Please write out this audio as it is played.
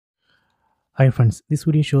Hi friends, this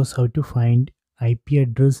video shows how to find IP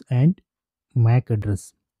address and MAC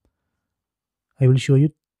address. I will show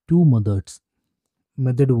you two methods.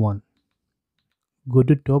 Method 1. Go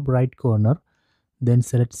to top right corner, then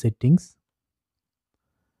select settings,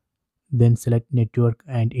 then select network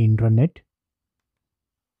and internet.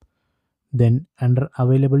 Then under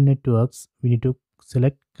available networks, we need to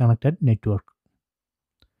select connected network.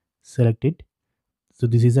 Select it. So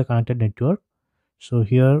this is a connected network. So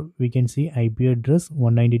here we can see IP address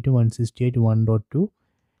 192.168.1.2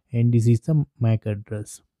 and this is the MAC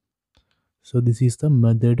address. So this is the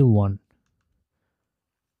method 1.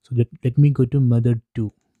 So let me go to method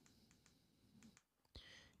 2.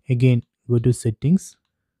 Again, go to settings,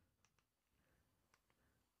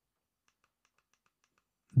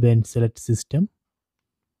 then select system,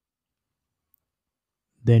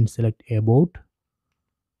 then select about,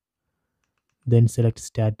 then select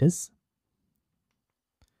status,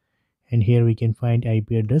 and here we can find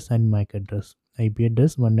IP address and MAC address. IP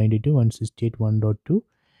address 192.168.1.2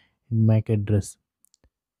 and MAC address.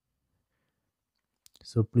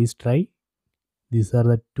 So please try. These are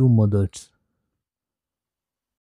the two methods.